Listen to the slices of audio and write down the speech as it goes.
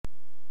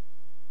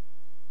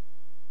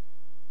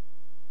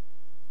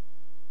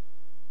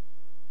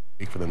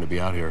for them to be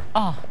out here.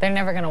 Oh, they're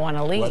never going to want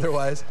to leave.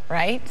 Weather-wise.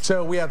 Right?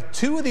 So we have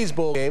two of these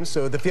bowl games.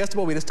 So the Fiesta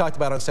Bowl we just talked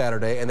about on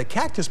Saturday, and the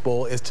Cactus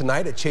Bowl is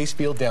tonight at Chase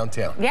Field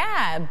downtown.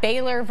 Yeah,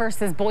 Baylor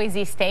versus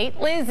Boise State.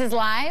 Liz is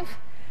live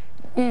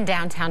in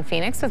downtown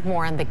Phoenix with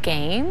more on the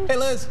game. Hey,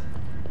 Liz.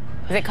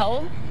 Is it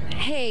cold?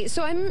 Hey,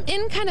 so I'm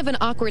in kind of an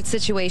awkward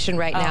situation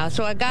right now.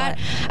 So I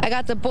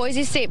got the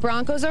Boise State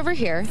Broncos over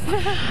here.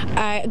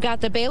 I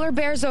got the Baylor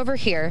Bears over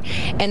here,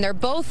 and they're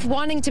both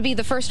wanting to be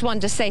the first one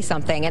to say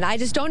something, and I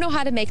just don't know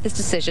how to make this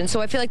decision.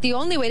 So I feel like the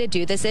only way to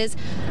do this is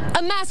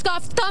a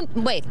Mascot thumb.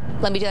 Wait,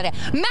 let me do that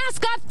again.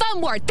 Mascot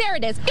thumb war. There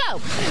it is. Go.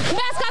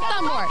 Mascot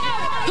thumb war.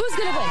 Who's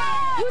gonna win?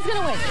 Who's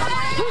gonna win?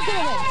 Who's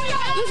gonna win?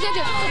 Who's gonna do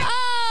it?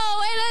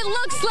 Oh, and it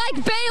looks like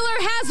Baylor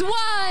has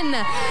won.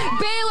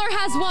 Baylor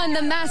has won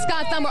the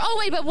Mascot thumb war. Oh,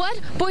 wait, but what?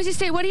 Boise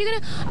State, what are you going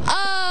to...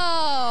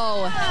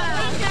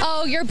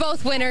 Oh, you're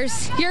both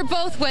winners. You're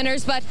both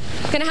winners, but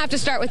going to have to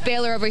start with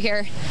Baylor over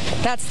here.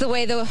 That's the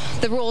way the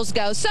rules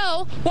go.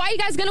 So, why are you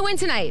guys going to win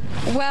tonight?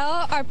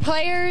 Well, our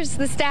players,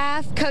 the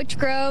staff, Coach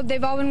Grove,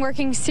 they've all been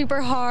working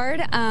super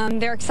hard.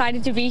 They're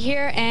excited to be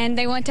here, and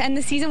they want to end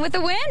the season with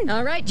a win.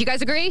 All right. Do you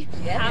guys agree?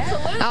 Yeah.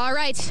 Absolutely. All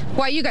right.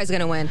 Why are you guys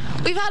going to win?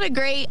 We've had a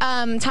great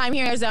time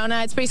here in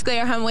Arizona. It's basically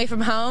our home away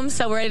from home,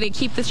 so we're ready to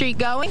keep the streak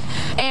going.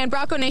 And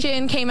Bronco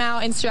Nation came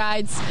out in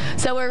strides,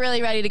 so we're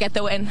really ready to get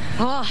the win.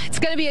 Oh, it's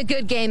going to be a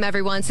good game,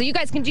 everyone. So you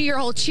guys can do your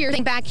whole cheer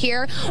thing back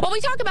here while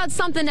we talk about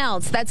something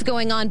else that's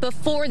going on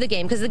before the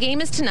game, because the game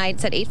is tonight.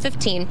 It's at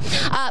 8:15.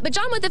 But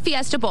John, with the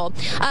Fiesta Bowl,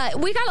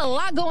 we got a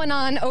lot going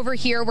on over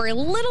here. We're a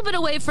little bit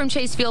away from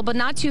Chase Field, but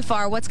not too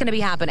far. What's going to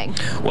be happening?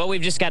 Well,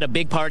 we've just got a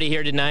big party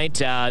here tonight,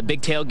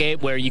 big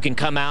tailgate where you can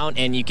come out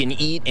and you can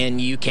eat and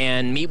you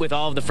can meet with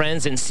all of the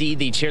friends and see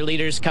the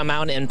cheerleaders come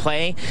out and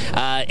play.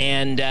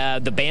 And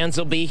the bands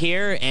will be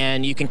here,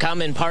 and you can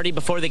come and party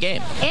before the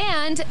game.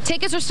 And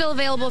tickets are still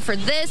available for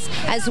this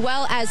as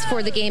well as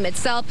for the game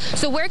itself.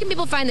 So where can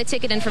people find the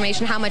ticket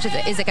information? How much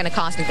is it going to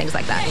cost and things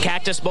like that?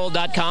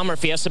 CactusBowl.com or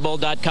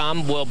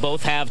FiestaBowl.com will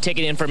both have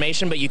ticket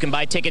information, but you can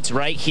buy tickets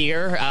right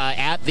here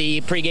at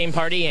the pregame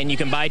party, and you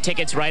can buy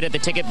tickets right at the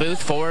ticket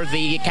booth for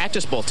the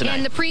Cactus Bowl tonight.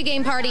 And the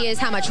pregame party is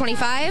how much,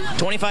 25?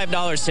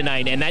 $25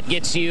 tonight, and that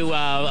gets you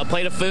a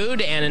plate of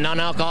food and a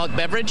non-alcoholic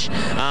beverage,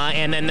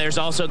 and then there's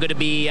also going to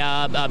be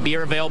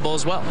beer available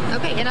as well.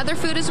 Okay, and other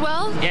food as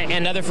well? Yeah,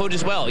 and other food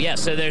as well,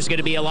 yes. So there's going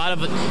to be a lot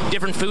of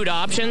different food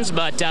options,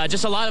 but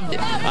just a lot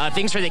of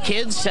things for the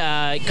kids.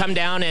 Come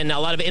down, and a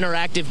lot of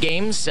interactive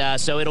games,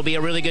 so it'll be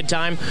a really good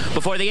time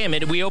before the game.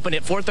 We open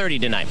at 4:30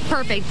 tonight.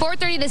 Perfect.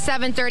 4:30 to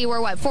 7:30.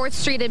 We're what, 4th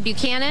Street in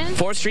Buchanan?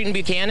 4th Street in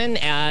Buchanan,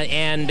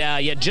 and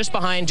yeah, just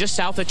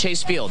south of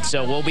Chase Field.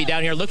 So we'll be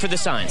down here. Look for the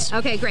signs.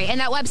 Okay, great. And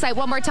that website,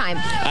 one more time.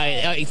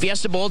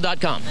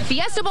 FiestaBowl.com.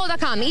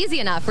 FiestaBowl.com. Easy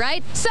enough,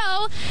 right? So,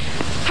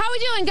 how are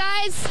we doing,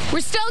 guys?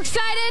 We're still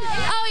excited?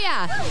 Oh,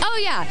 yeah. Oh,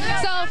 yeah.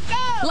 So,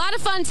 a lot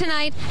of fun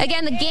tonight.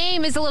 Again, the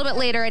game is a little bit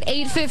later at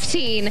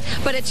 8:15,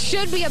 but it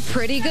should be a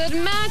pretty good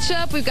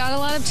matchup. We've got a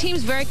lot of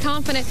teams very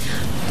confident.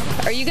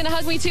 Are you going to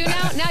hug me too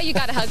now? Now you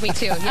got to hug me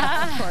too.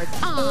 Yeah, of course.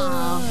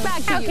 Aww.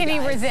 Back to How can he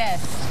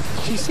resist?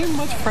 She seemed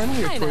much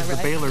friendlier towards the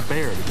Baylor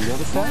Bear. Did you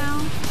notice that?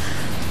 Well,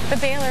 the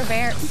Baylor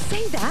Bear.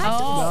 Say that.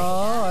 Oh.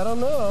 No, I don't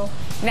know.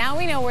 Now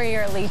we know where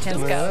your allegiance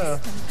goes.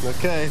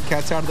 Okay,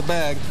 cat's out of the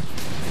bag.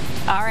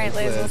 All right,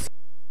 Liz.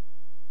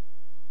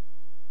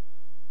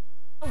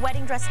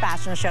 Wedding dress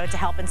fashion show to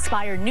help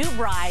inspire new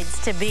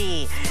brides to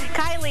be.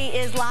 Kylie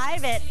is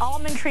live at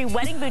Almond Tree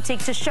Wedding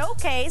Boutique to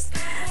showcase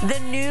the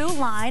new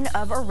line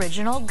of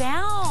original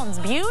gowns.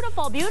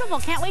 Beautiful, beautiful.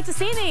 Can't wait to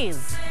see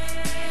these.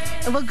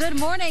 Well, good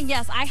morning.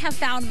 Yes, I have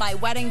found my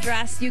wedding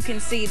dress. You can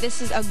see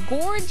this is a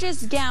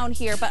gorgeous gown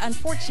here, but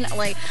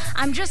unfortunately,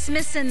 I'm just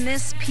missing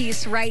this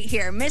piece right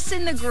here,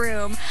 missing the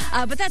groom,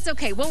 but that's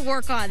okay. We'll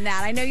work on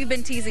that. I know you've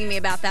been teasing me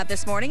about that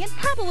this morning, and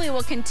probably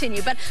will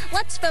continue, but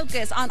let's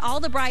focus on all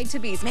the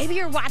bride-to-bes. Maybe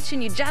you're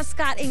watching, you just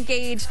got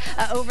engaged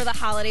over the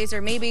holidays,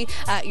 or maybe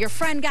your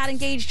friend got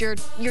engaged, your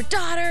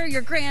daughter,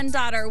 your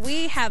granddaughter.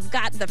 We have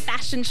got the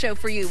fashion show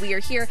for you. We are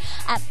here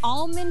at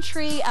Almond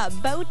Tree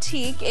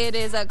Boutique. It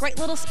is a great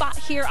little spot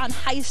here on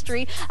High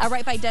Street,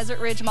 right by Desert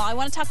Ridge Mall. I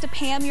want to talk to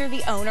Pam, you're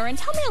the owner, and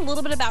tell me a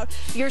little bit about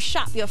your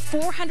shop. You have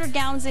 400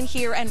 gowns in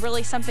here and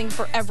really something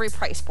for every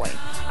price point.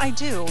 I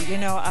do. You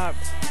know,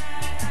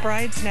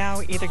 brides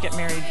now either get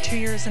married 2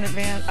 years in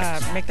advance,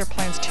 make their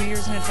plans 2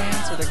 years in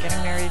advance, or they're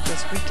getting married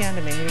this weekend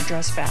and they need to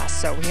dress fast.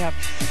 So we have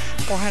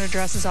 400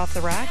 dresses off the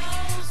rack.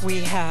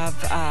 We have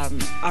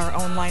our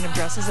own line of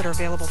dresses that are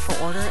available for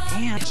order,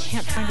 and I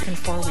can't find it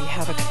before we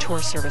have a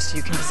couture service so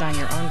you can design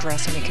your own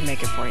dress and we can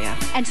make it for you.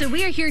 And so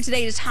we are here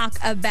today to talk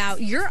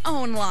about your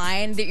own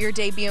line that you're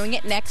debuting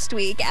it next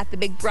week at the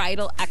Big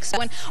Bridal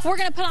Expo. And we're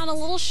going to put on a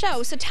little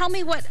show. So tell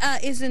me what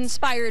is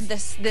inspired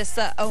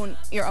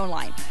your own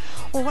line.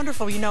 Well,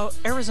 wonderful. You know,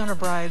 Arizona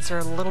brides are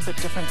a little bit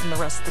different than the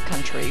rest of the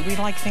country. We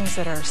like things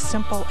that are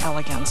simple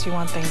elegance. We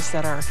want things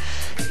that are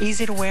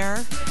easy to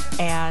wear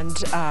and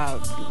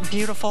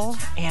beautiful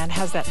and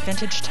has that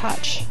vintage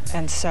touch.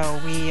 And so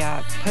we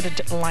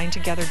put a line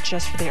together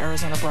just for the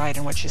Arizona bride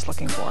and what she's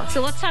looking for.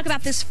 So let's talk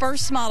about this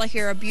first model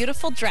here, a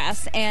beautiful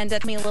dress, and tell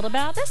me a little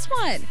about this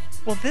one.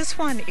 Well, this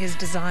one is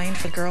designed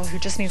for a girl who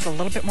just needs a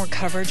little bit more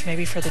coverage,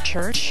 maybe for the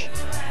church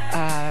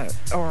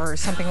or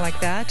something like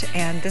that.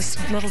 And this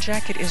little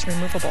jacket is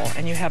removable,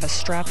 and you have a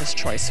strapless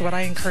choice. So what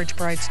I encourage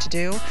brides to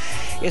do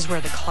is wear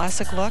the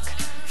classic look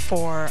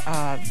for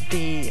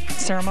the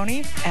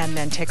ceremony, and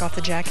then take off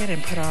the jacket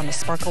and put on a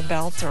sparkle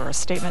belt or a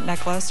statement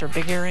necklace or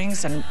big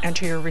earrings and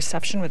enter your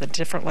reception with a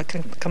different look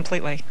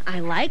completely. I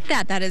like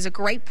that. That is a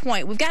great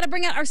point. We've got to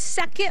bring out our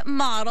second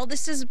model.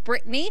 This is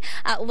Brittany,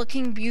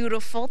 looking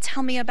beautiful.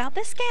 Tell me about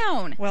this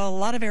gown. Well, a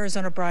lot of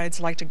Arizona brides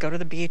like to go to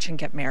the beach and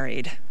get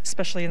married,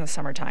 especially in the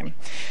summertime.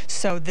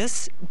 So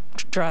this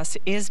dress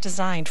is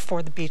designed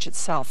for the beach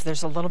itself.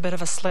 There's a little bit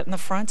of a slit in the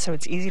front, so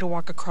it's easy to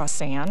walk across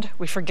sand.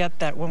 We forget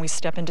that when we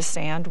step into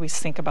sand, we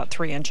sink about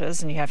 3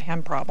 inches, and you have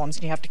hem problems,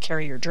 and you have to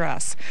carry your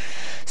dress.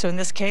 So in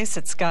this case,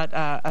 it's got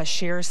a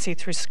sheer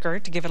see-through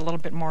skirt to give it a little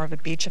bit more of a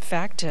beach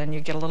effect, and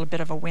you get a little bit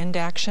of a wind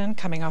action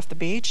coming off the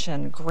beach,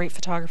 and great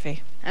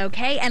photography.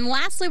 Okay, and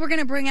lastly, we're going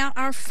to bring out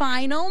our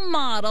final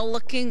model,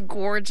 looking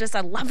gorgeous.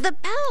 I love the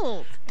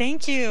belt.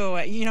 Thank you.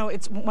 You know,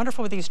 it's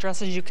wonderful with these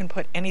dresses. You can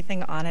put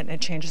anything on it, and it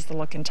changes the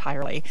look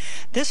entirely.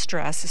 This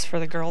dress is for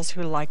the girls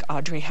who like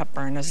Audrey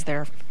Hepburn as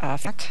their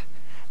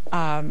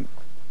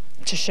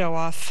to show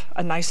off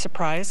a nice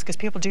surprise, because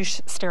people do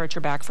stare at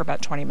your back for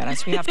about 20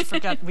 minutes. We have to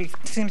forget, we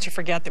seem to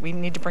forget that we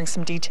need to bring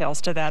some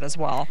details to that as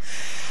well.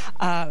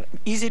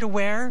 Easy to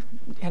wear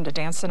and to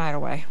dance the night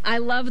away. I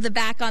love the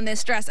back on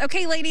this dress.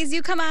 Okay, ladies,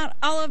 you come out,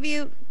 all of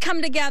you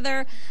come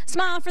together,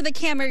 smile for the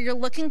camera. You're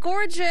looking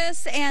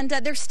gorgeous, and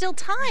there's still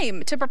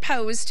time to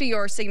propose to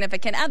your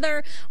significant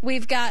other.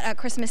 We've got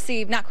Christmas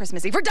Eve, not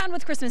Christmas Eve. We're done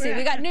with Christmas Eve.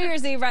 We got New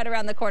Year's Eve right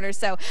around the corner.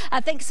 So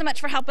thanks so much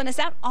for helping us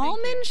out.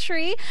 Almond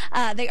Tree,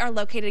 they are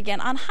located again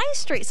on High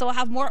Street. So we'll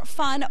have more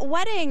fun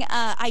wedding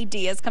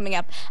ideas coming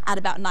up at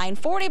about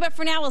 9:40. But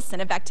for now, we'll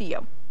send it back to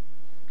you.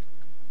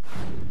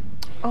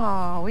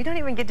 Oh, we don't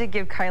even get to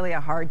give Kylie a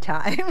hard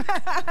time.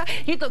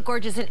 You'd look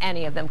gorgeous in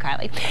any of them,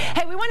 Kylie.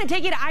 Hey, we want to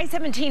take you to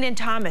I-17 in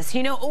Thomas.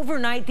 You know,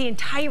 overnight, the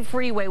entire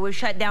freeway was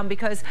shut down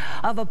because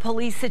of a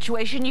police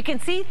situation. You can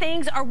see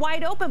things are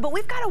wide open, but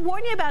we've got to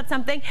warn you about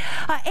something.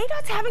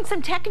 ADOT's having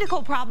some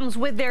technical problems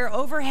with their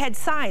overhead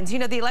signs, you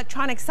know, the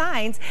electronic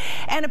signs,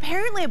 and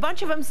apparently a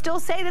bunch of them still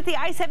say that the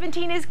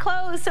I-17 is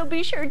closed, so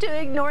be sure to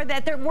ignore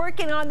that. They're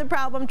working on the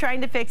problem,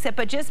 trying to fix it,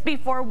 but just be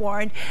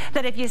forewarned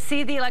that if you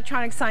see the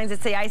electronic signs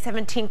that say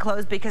I-17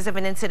 closed because of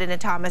an incident in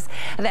Thomas,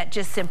 that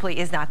just simply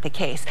is not the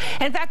case.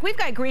 In fact, we've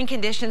got green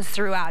conditions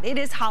throughout. It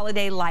is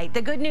holiday light.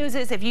 The good news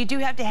is if you do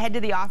have to head to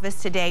the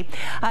office today,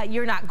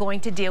 you're not going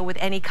to deal with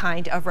any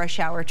kind of rush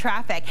hour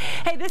traffic.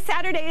 Hey, this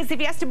Saturday is the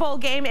Fiesta Bowl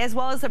game as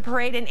well as the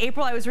parade. In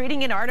April, I was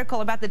reading an article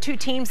about the two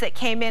teams that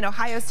came in,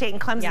 Ohio State and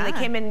Clemson. Yeah. They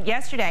came in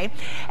yesterday,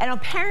 and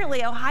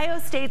apparently Ohio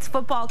State's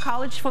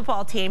college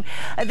football team,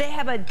 they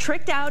have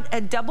tricked out a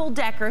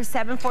double-decker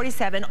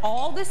 747.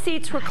 All the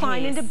seats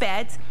recline into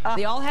beds.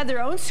 They all have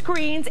their own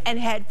screens and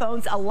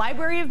headphones, a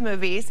library of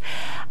movies.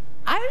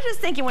 I was just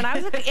thinking when I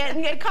was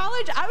in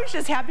college, I was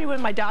just happy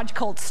when my Dodge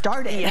Colt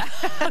started. Yeah.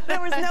 There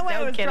was no way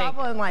I was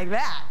traveling like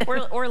that.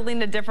 We're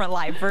leading a different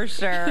life for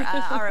sure.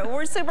 All right,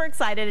 we're super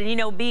excited, and you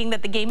know, being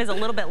that the game is a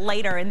little bit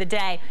later in the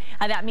day,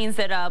 that means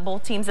that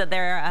both teams that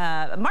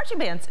their marching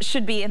bands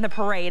should be in the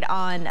parade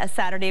on a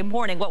Saturday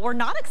morning. What we're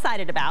not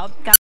excited about.